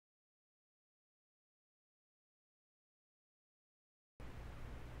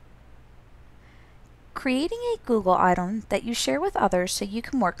creating a Google item that you share with others so you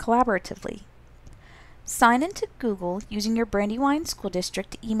can work collaboratively. Sign into Google using your Brandywine School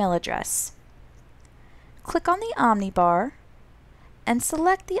District email address. Click on the Omni bar and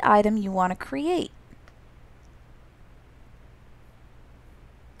select the item you want to create.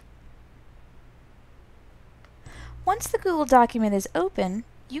 Once the Google document is open,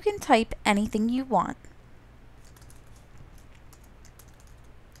 you can type anything you want.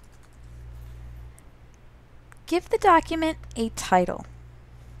 Give the document a title.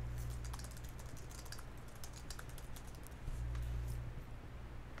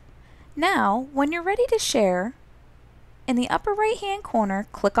 Now, when you're ready to share, in the upper right-hand corner,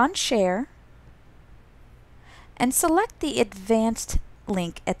 click on Share and select the Advanced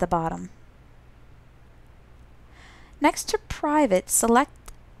link at the bottom. Next to Private, select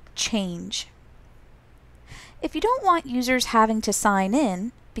Change. If you don't want users having to sign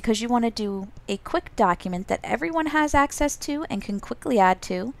in because you want to do a quick document that everyone has access to and can quickly add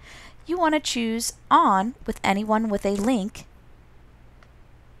to, you want to choose On with anyone with a link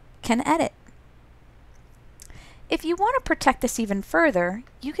can edit. If you want to protect this even further,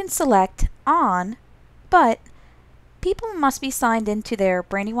 you can select On, but people must be signed into their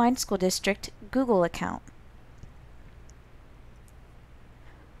Brandywine School District Google account.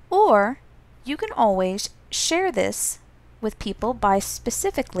 Or you can always share this with people by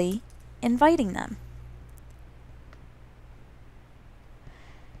specifically inviting them.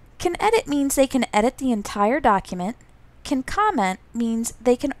 Can edit means they can edit the entire document. Can comment means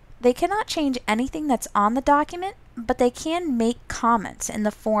they cannot change anything that's on the document, but they can make comments in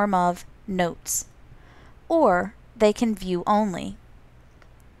the form of notes, or they can view only.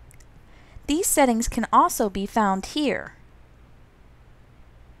 These settings can also be found here.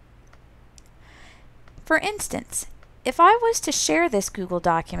 For instance, if I was to share this Google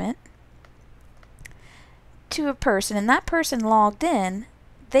document to a person and that person logged in,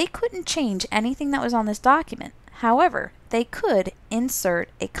 they couldn't change anything that was on this document. However, they could insert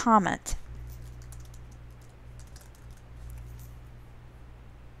a comment.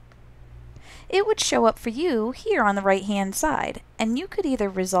 It would show up for you here on the right-hand side, and you could either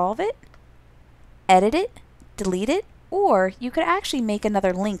resolve it, edit it, delete it, or you could actually make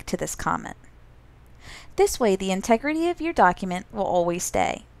another link to this comment. This way, the integrity of your document will always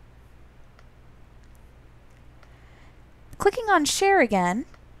stay. Clicking on Share again,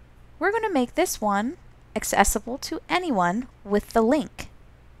 we're going to make this one accessible to anyone with the link,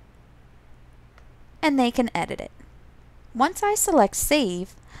 and they can edit it. Once I select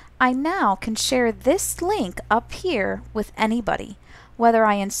Save, I now can share this link up here with anybody, whether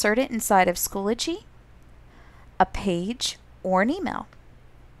I insert it inside of Schoology, a page, or an email.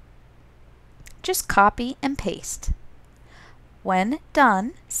 Just copy and paste. When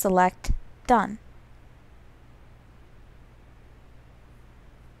done, select Done.